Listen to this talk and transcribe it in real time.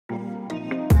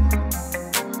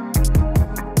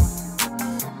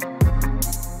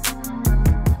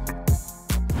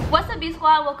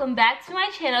squad, welcome back to my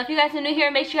channel. If you guys are new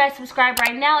here, make sure you guys subscribe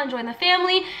right now and join the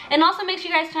family, and also make sure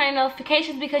you guys turn on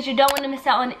notifications because you don't want to miss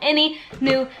out on any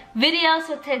new videos.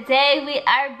 So today we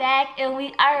are back and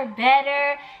we are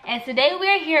better, and today we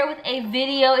are here with a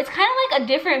video. It's kind of like a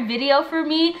different video for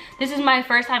me. This is my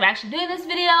first time actually doing this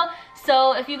video.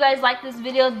 So if you guys like this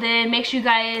video, then make sure you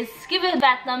guys give it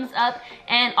that thumbs up,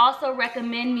 and also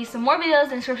recommend me some more videos in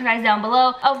the description guys down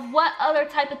below of what other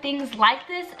type of things like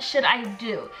this should I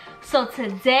do. So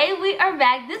today we are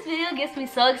back. This video gets me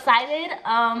so excited.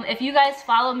 If you guys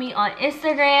follow me on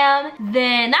Instagram,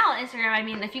 then not on Instagram, I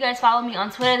mean if you guys follow me on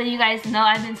Twitter, then you guys know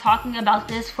I've been talking about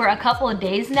this for a couple of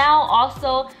days now.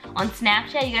 Also on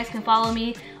Snapchat, you guys can follow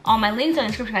me. All my links are in the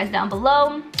description guys down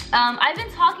below. I've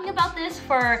been talking about this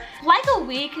for like a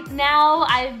week now.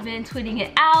 I've been tweeting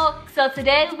it out. So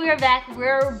today we're back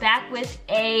with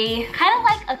a kind of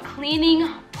like a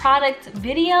cleaning product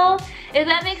video, if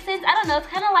that makes sense. I don't know, it's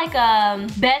kind of like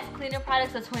best cleaner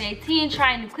products of 2018,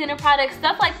 trying new cleaner products,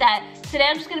 stuff like that. Today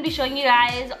I'm just going to be showing you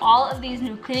guys all of these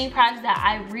new cleaning products that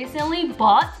I recently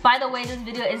bought. By the way, this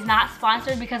video is not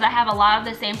sponsored because I have a lot of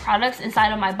the same products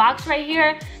inside of my box right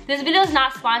here. This video is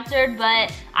not sponsored,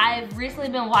 but I've recently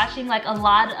been watching like a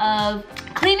lot of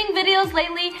cleaning videos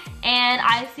lately, and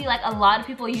I see like a lot of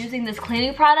people using this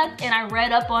cleaning product, and I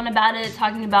read up on about it,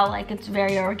 talking about like it's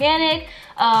very organic,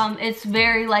 it's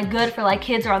very like good for like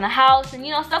kids around the house, and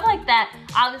you know, stuff like that.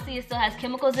 Obviously it still has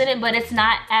chemicals in it, but it's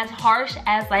not as harsh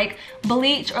as like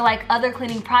bleach or like other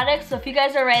cleaning products. So if you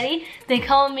guys are ready, then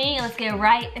come with me and let's get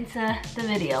right into the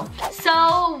video.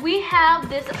 So we have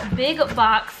this big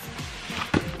box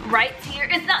right here.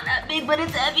 It's not that big, but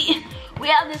it's heavy. We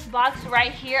have this box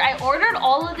right here. I ordered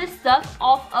all of this stuff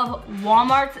off of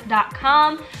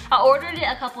Walmart.com. I ordered it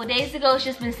a couple of days ago. It's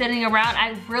just been sitting around.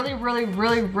 I really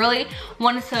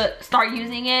wanted to start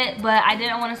using it, but I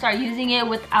didn't want to start using it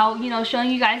without, you know, showing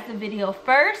you guys the video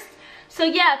first. So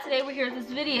yeah, today we're here with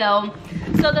this video.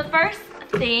 So the first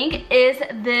thing is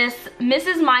this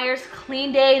Mrs. Meyer's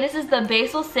Clean Day. This is the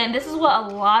basil scent. This is what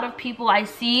a lot of people I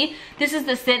see, this is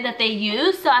the scent that they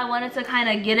use. So I wanted to kind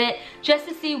of get it just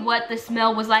to see what the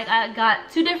smell was like. I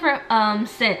got two different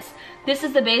scents. This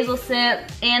is the basil scent,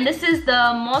 and this is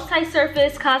the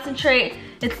multi-surface concentrate.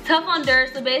 It's tough on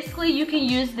dirt, so basically you can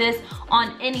use this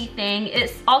on anything.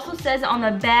 It also says on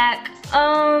the back,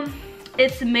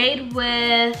 it's made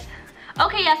with,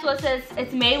 okay, yeah, so it says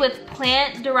it's made with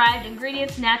plant-derived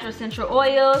ingredients, natural essential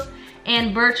oils,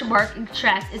 and birch bark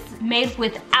extract. It's made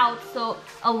without, so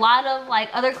a lot of like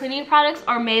other cleaning products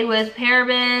are made with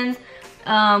parabens,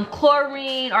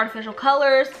 chlorine, artificial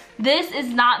colors. This is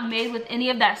not made with any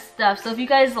of that stuff. So if you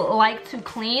guys like to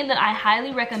clean, then I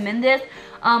highly recommend this.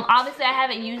 Obviously I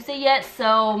haven't used it yet,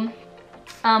 so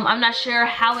I'm not sure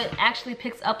how it actually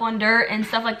picks up on dirt and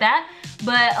stuff like that,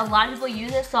 but a lot of people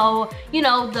use it, so you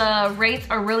know the rates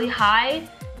are really high.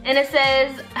 And it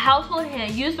says household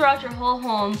hand, used throughout your whole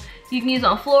home. You can use it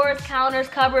on floors, counters,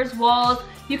 cupboards, walls.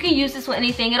 You can use this with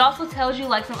anything. It also tells you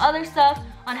like some other stuff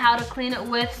on how to clean it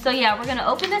with. So yeah, we're gonna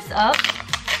open this up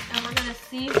and we're gonna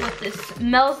see what this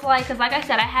smells like, because like I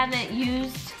said, I haven't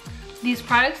used these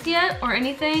products yet or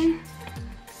anything.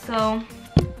 So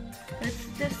let's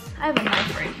just, I have a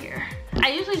knife right here.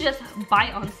 I usually just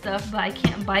bite on stuff, but I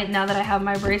can't bite now that I have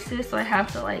my braces, so I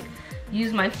have to like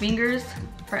use my fingers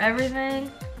for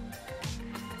everything.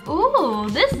 Ooh,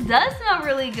 this does smell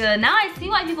really good. Now I see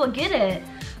why people get it.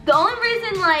 The only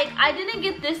reason like I didn't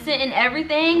get this scent in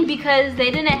everything because they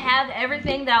didn't have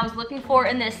everything that I was looking for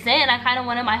in this scent. I kind of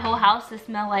wanted my whole house to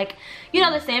smell like, you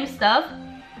know, the same stuff.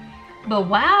 But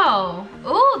wow,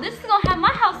 ooh, this is gonna have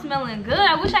my house smelling good.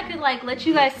 I wish I could like let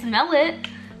you guys smell it.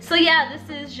 So yeah, this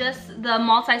is just the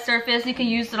multi-surface. You can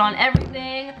use it on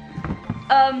everything.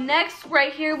 Next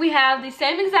right here we have the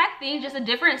same exact thing, just a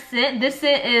different scent. This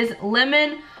scent is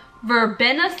lemon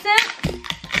verbena scent.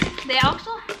 They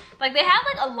also like, they have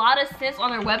like a lot of scents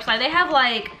on their website. They have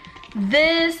like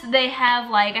this, they have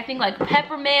like, I think like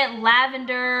peppermint,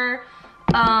 lavender,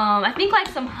 I think like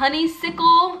some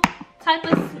honeysuckle type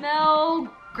of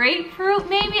smell, grapefruit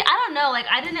maybe, I don't know. Like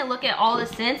I didn't look at all the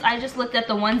scents, I just looked at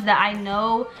the ones that I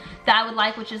know that I would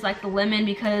like, which is like the lemon,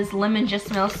 because lemon just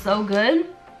smells so good.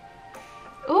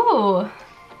 Ooh,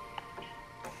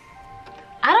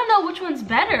 I don't know which one's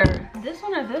better, this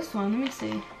one or this one. Let me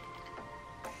see.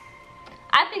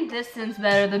 I think this scent's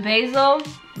better. The basil,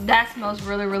 that smells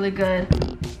really good.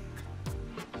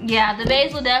 Yeah, the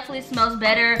basil definitely smells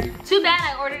better. Too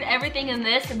bad I ordered everything in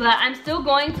this, but I'm still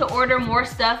going to order more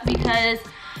stuff because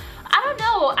I don't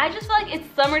know, know, I just feel like it's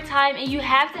summertime and you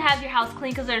have to have your house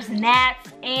clean because there's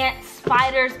gnats, ants,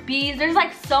 spiders, bees. There's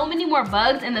like so many more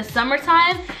bugs in the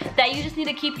summertime that you just need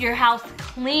to keep your house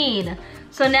clean.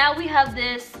 So now we have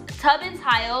this tub and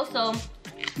tile. So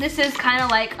this is kind of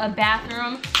like a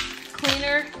bathroom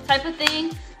cleaner type of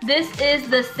thing. This is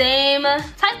the same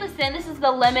type of scent. This is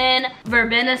the lemon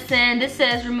verbena scent. This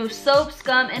says remove soap,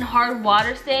 scum, and hard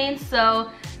water stains. So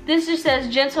this just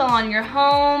says gentle on your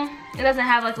home. It doesn't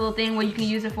have like a little thing where you can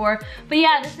use it for. But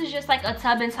yeah, this is just like a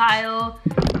tub and tile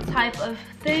type of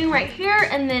thing right here.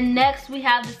 And then next we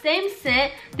have the same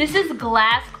scent. This is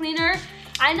glass cleaner.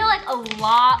 I know like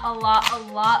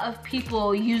a lot of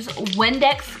people use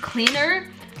Windex cleaner,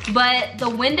 but the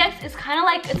Windex is kind of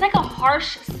like, it's like a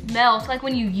harsh smell. So like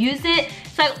when you use it,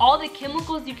 it's like all the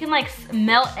chemicals, you can like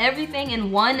smell everything in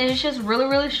one, and it's just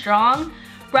really strong.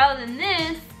 Rather than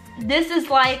this is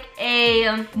like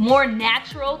a more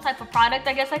natural type of product,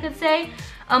 I guess I could say.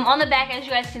 On the back, as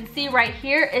you guys can see right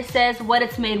here, it says what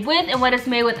it's made with and what it's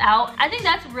made without. I think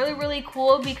that's really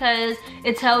cool because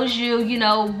it tells you, you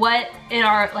know, what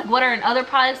are in other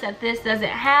products that this doesn't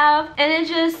have. And it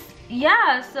just,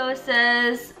 yeah, so it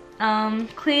says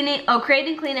creating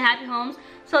clean and happy homes.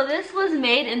 So this was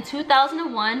made in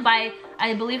 2001 by,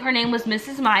 I believe her name was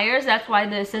Mrs. Myers. That's why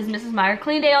this says Mrs. Myers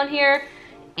Clean Day on here.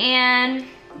 And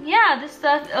yeah, this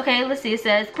stuff, okay, let's see. It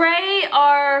says spray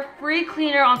our free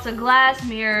cleaner onto glass,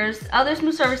 mirrors, other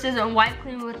smooth surfaces, and wipe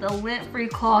clean with a lint-free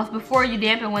cloth before you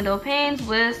dampen window panes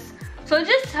with. So it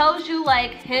just tells you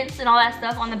like hints and all that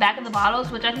stuff on the back of the bottles,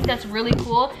 which I think that's really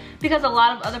cool because a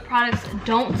lot of other products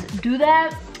don't do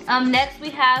that. Next we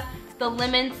have the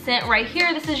lemon scent right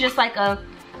here. This is just like a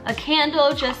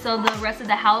candle just so the rest of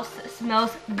the house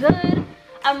smells good.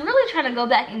 I'm really trying to go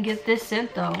back and get this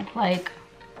scent though. Like,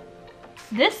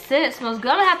 this scent smells good.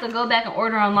 I'm gonna have to go back and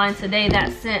order online today,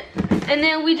 that scent. And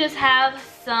then we just have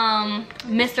some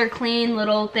Mr. Clean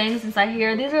little things inside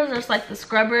here. These are just like the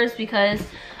scrubbers because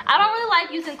I don't really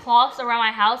like using cloths around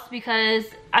my house because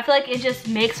I feel like it just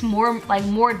makes more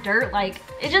dirt. Like,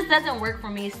 it just doesn't work for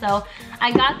me. So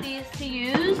I got these to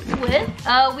use with.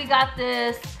 We got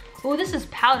this. Oh, this is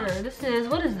powder. This is,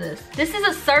 what is this? This is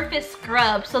a surface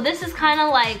scrub. So this is kind of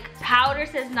like powder,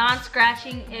 says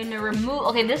non-scratching, and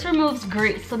okay, this removes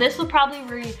grease. So this will probably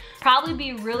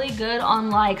be really good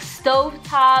on like stove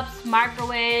tops,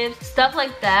 microwaves, stuff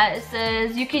like that. It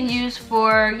says you can use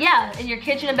for, yeah, in your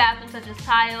kitchen and bathroom, such as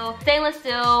tile, stainless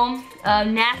steel,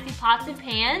 nasty pots and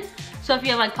pans. So if you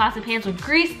have like pots and pans with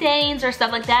grease stains or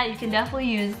stuff like that, you can definitely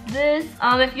use this.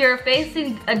 If you're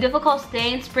facing a difficult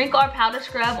stain, sprinkle our powder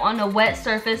scrub on a wet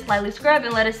surface, lightly scrub,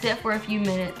 and let it sit for a few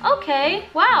minutes. Okay,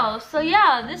 wow, so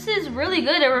yeah, this is really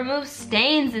good. It removes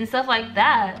stains and stuff like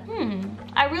that.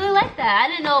 I really like that. I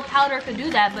didn't know powder could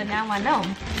do that, but now I know.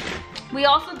 We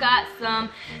also got some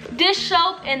dish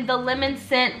soap in the lemon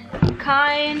scent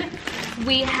kind.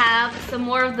 We have some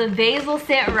more of the basil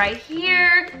scent right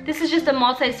here. This is just a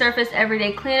multi-surface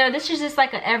everyday cleaner. This is just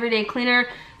like an everyday cleaner.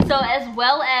 So as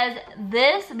well as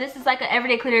this is like an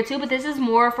everyday cleaner too, but this is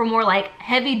more for more like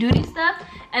heavy duty stuff.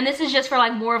 And this is just for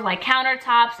like more of like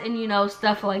countertops and, you know,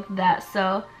 stuff like that.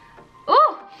 So,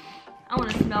 ooh, I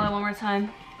want to smell it one more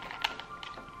time.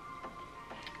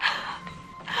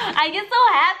 I get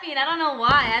so happy and I don't know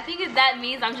why. I think that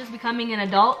means I'm just becoming an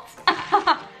adult.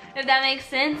 If that makes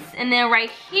sense. And then right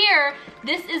here,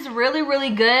 this is really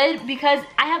good because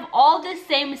I have all this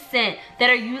same scent that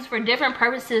are used for different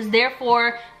purposes.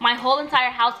 Therefore, my whole entire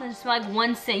house can smell like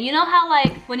one scent. You know how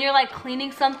like when you're like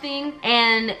cleaning something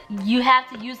and you have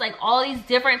to use like all these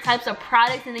different types of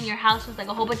products and then your house is like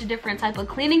a whole bunch of different type of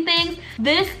cleaning things?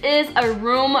 This is a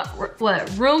room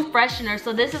freshener.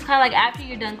 So this is kind of like after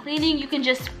you're done cleaning, you can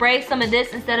just spray some of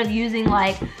this instead of using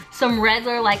like some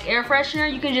regular like air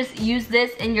freshener. You can just use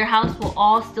this and your house will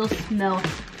all still smell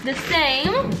the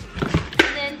same.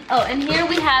 And then, oh, and here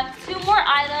we have two more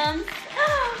items.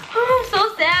 Oh, I'm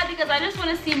so sad because I just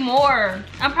want to see more.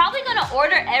 I'm probably gonna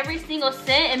order every single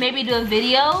scent and maybe do a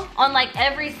video on like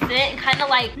every scent and kind of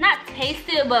like not taste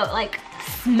it but like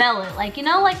smell it, like, you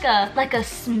know, like a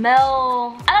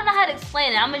smell. I don't know how to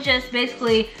explain it. I'm gonna just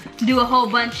basically do a whole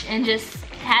bunch and just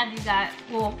have you guys,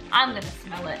 well, I'm gonna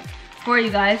smell it for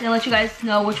you guys and let you guys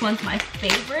know which one's my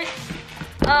favorite.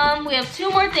 We have two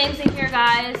more things in here,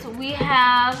 guys. We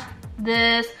have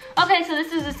this. Okay, so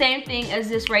this is the same thing as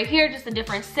this right here, just a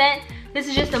different scent. This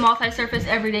is just a multi-surface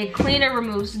everyday cleaner,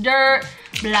 removes dirt,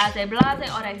 blase,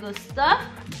 all that good stuff.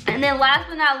 And then last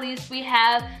but not least, we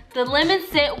have the lemon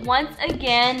scent once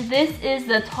again. This is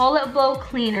the toilet bowl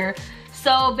cleaner.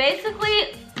 So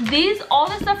basically, all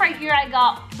this stuff right here, I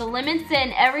got the lemon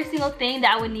scent, every single thing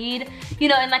that I would need, you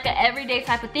know, in like an everyday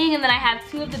type of thing. And then I have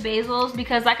 2 of the basils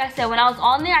because like I said, when I was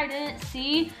on there, I didn't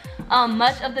see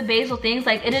much of the basil things.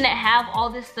 Like it didn't have all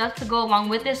this stuff to go along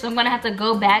with it. So I'm gonna have to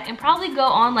go back and probably go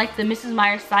on like the Mrs.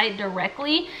 Meyer's site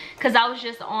directly, because I was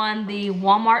just on the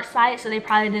Walmart site, so they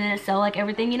probably didn't sell like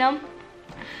everything, you know.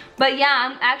 But yeah,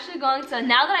 I'm actually going to,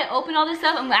 now that I opened all this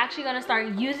stuff, I'm actually going to start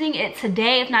using it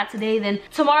today. If not today, then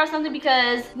tomorrow or something,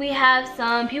 because we have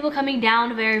some people coming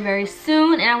down very, very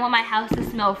soon, and I want my house to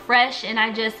smell fresh. And I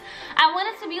want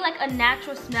it to be like a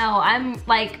natural smell. I'm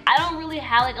like, I don't really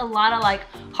have like a lot of like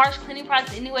harsh cleaning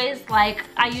products anyways. Like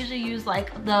I usually use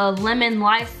like the lemon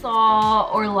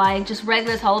Lysol or like just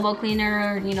regular toilet bowl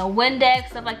cleaner, you know, Windex,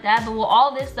 stuff like that. But with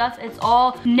all this stuff, it's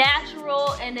all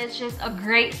natural and it's just a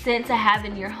great scent to have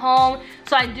in your home.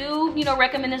 So I do, you know,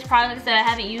 recommend this product. Like I said, I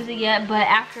haven't used it yet, but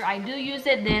after I do use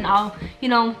it, then I'll, you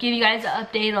know, give you guys an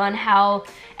update on how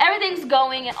everything's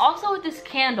going. And also with this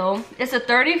candle, it's a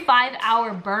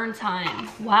 35-hour burn time.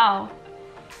 Wow.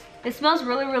 It smells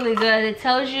really, really good. It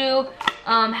tells you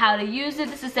how to use it.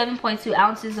 This is 7.2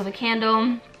 ounces of a candle.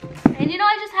 And you know,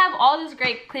 I just have all these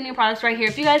great cleaning products right here.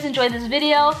 If you guys enjoyed this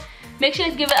video, make sure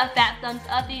you guys give it a fat thumbs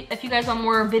up. If you guys want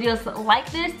more videos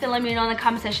like this, then let me know in the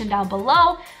comment section down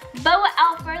below. But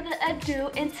without further ado,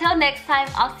 until next time,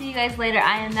 I'll see you guys later.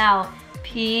 I am out.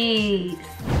 Peace.